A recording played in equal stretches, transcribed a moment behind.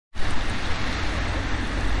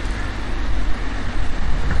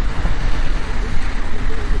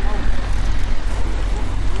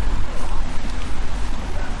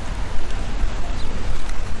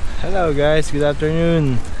Hello guys, good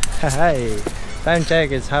afternoon. Hi. Time check,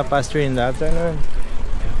 it's 3:30 in the afternoon.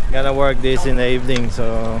 Gonna work this in the evening,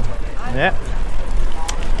 so yeah.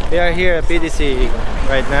 We are here at PDC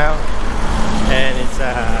right now, and it's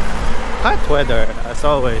hot weather as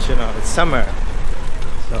always, you know, it's summer.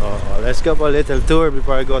 So let's go for a little tour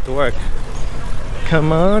before I go to work.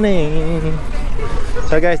 Come on in.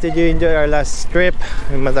 So guys, did you enjoy our last trip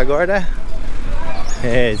in Matagorda?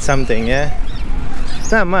 Hey, it's something, yeah?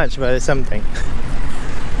 It's not much, but it's something.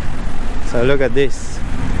 So look at this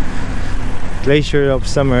glacier of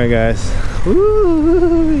summer, guys.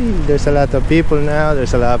 Woo! There's a lot of people now,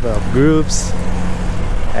 there's a lot of groups,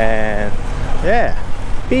 and yeah,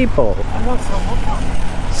 people.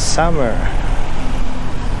 Summer.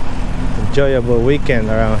 Enjoyable weekend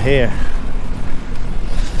around here.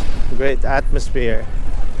 Great atmosphere.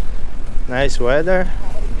 Nice weather.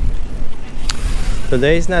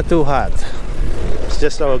 Today is not too hot. It's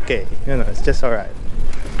just okay, you know, it's just alright.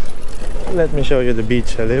 Let me show you the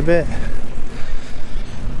beach a little bit.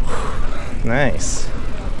 Nice.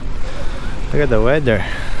 Look at the weather.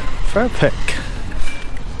 Perfect.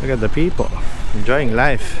 Look at the people enjoying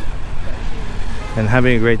life and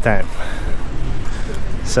having a great time.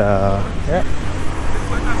 So yeah,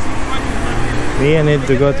 we need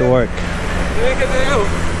to go to work.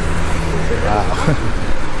 Wow.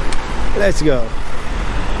 Let's go.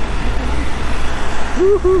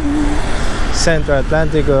 Centro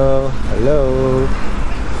Atlantico. Hello.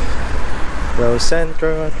 Hello,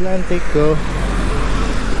 Centro Atlantico.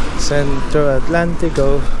 Centro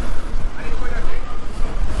Atlantico.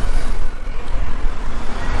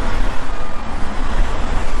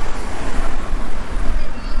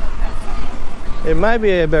 It might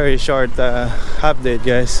be a very short update,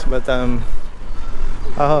 guys, but I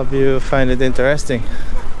hope you find it interesting.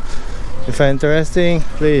 If you find it interesting,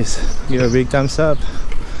 please give a big thumbs up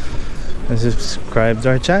and subscribe to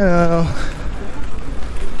our channel.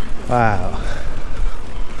 Wow.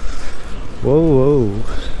 Whoa, whoa.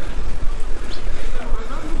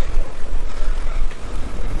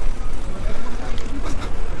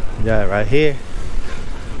 Yeah, right here.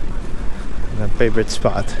 My favorite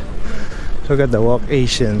spot. Look at the walk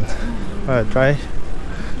Asian. Alright, try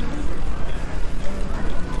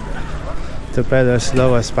to pedal as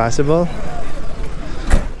slow as possible,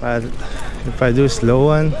 but if I do slow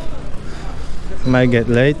one, I might get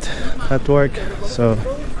late at work, so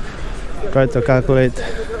try to calculate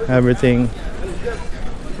everything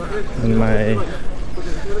in my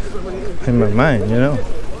mind, you know.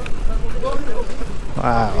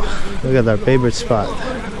 Wow, look at our favorite spot.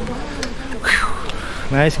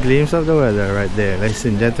 Whew. Nice glimpse of the weather right there, ladies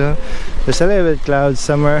and gentlemen. There's a little bit cloud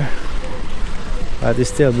summer, but it's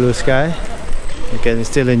still blue sky. You can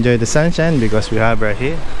still enjoy the sunshine because we have right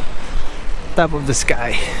here top of the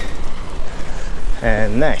sky.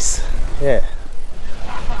 And nice, yeah,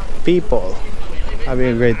 people having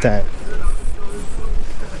a great time.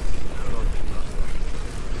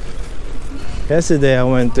 Yesterday I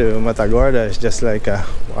went to Matagorda. It's just like a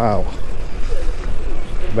wow,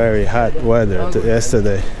 very hot weather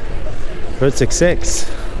yesterday. Route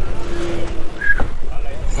 66.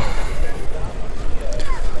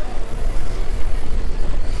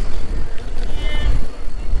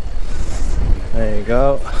 There you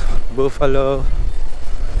go, Buffalo.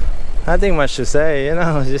 Nothing much to say, you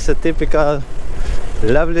know, just a typical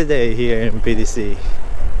lovely day here in PDC.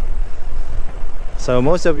 So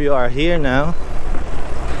most of you are here now,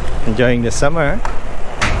 enjoying the summer,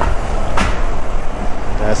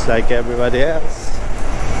 just like everybody else.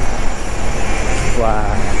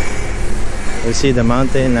 Wow, you see the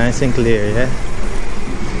mountain nice and clear, yeah.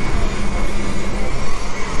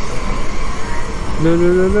 Lo,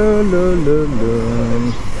 lo, lo, lo, lo,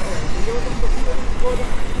 lo.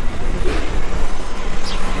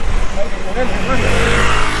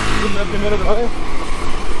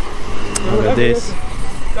 Look at this.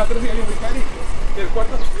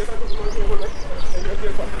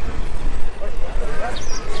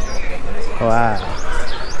 Wow.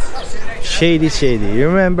 Shady. You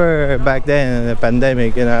remember back then in the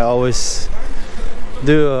pandemic, you know, I always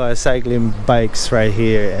do cycling bikes right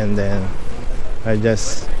here, and then I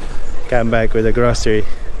just came back with a grocery.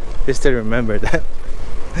 You still remember that?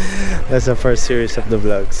 That's the first series of the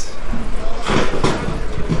vlogs.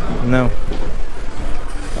 No.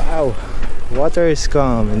 Wow. Water is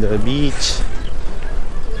calm in the beach,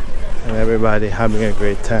 and everybody having a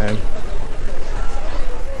great time.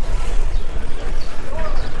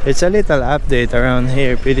 It's a little update around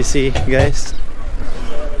here, PDC, guys.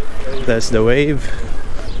 That's the Wave,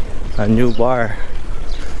 a new bar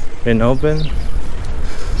been open.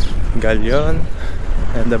 Galion,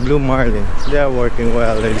 and the blue marlin. They are working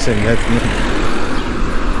well, ladies and gentlemen.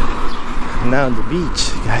 Now the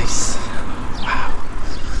beach, guys. Wow,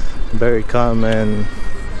 very calm and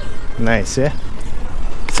nice, yeah.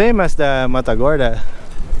 Same as the Matagorda.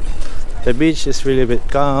 The beach is really a bit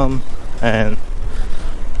calm and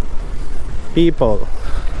people,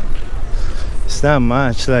 it's not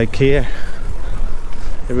much like here.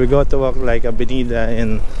 If we go to walk like Avenida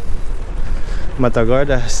in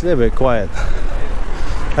Matagorda, it's a little bit quiet.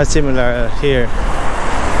 That's similar here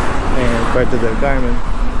in Puerto del Carmen.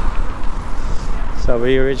 So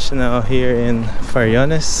we reached now here in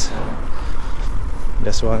Farallones.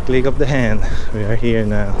 Just one click of the hand, we are here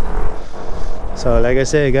now. So like I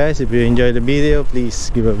said, guys, if you enjoyed the video, please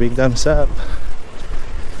give a big thumbs up,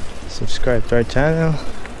 subscribe to our channel,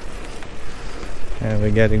 and we're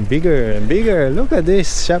getting bigger and bigger. Look at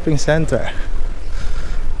this shopping center,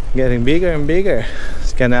 getting bigger and bigger.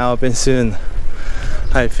 It's gonna open soon.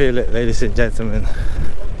 I feel it, ladies and gentlemen.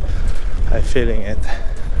 I'm feeling it.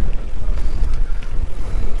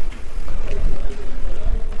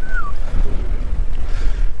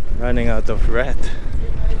 Running out of breath.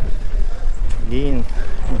 Again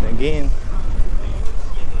and again.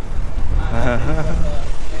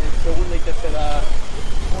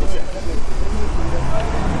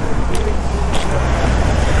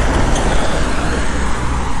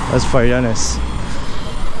 That's Farallones.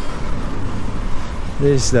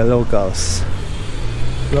 This is the locals.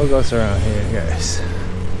 Locals around here, guys.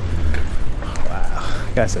 Wow.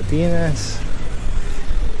 Casatinas.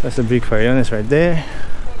 That's a big Farallones right there.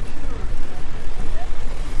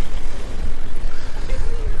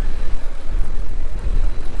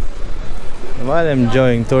 While I'm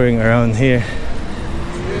enjoying touring around here,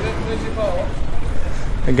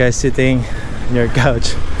 a guy sitting on your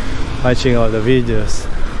couch watching all the videos,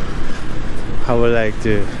 I would like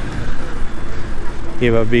to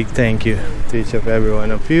give a big thank you to each of every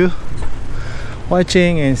one of you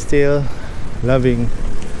watching and still loving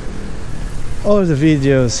all the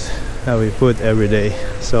videos that we put every day.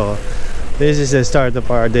 So this is the start of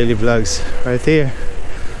our daily vlogs right here.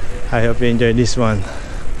 I hope you enjoyed this one.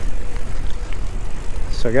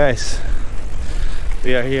 So guys,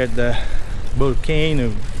 we are here at the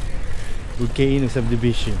volcano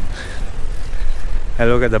subdivision. I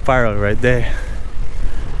look at the parallel right there,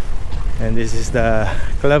 and this is the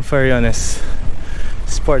Club Farallones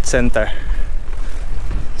Sports Center.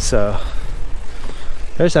 So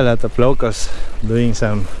there's a lot of locals doing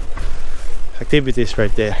some activities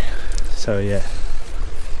right there. So yeah,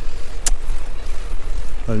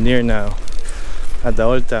 we're near now at the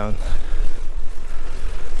old town.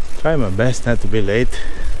 Try my best not to be late,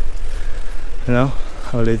 you know,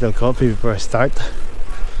 have a little coffee before I start.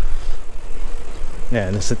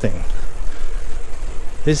 Yeah, that's the thing.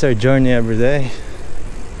 This is our journey every day.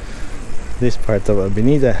 This part of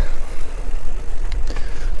Avenida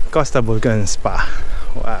Costa Volcan Spa.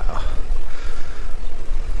 Wow.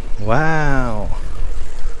 Wow.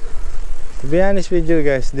 To be honest with you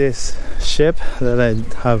guys, this ship that I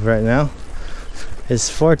have right now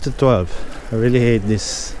is 4 to 12. I really hate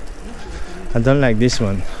this. I don't like this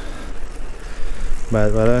one,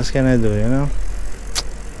 but what else can I do, you know?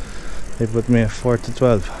 They put me at 4 to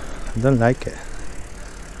 12. I don't like it.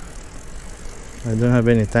 I don't have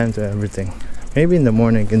any time to everything. Maybe in the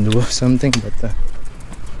morning I can do something, but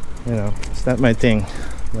you know, it's not my thing.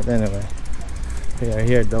 But anyway, we are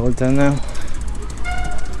here at the old town now.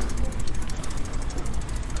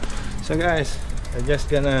 So guys, I'm just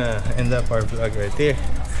gonna end up our vlog right here.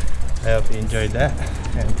 I hope you enjoyed that,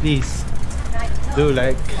 and please do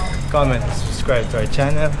like, comment, subscribe to our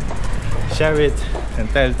channel, share it, and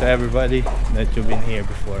tell to everybody that you've been here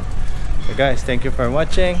before. So guys, thank you for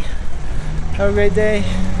watching. Have a great day,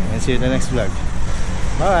 and see you in the next vlog.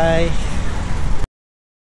 Bye.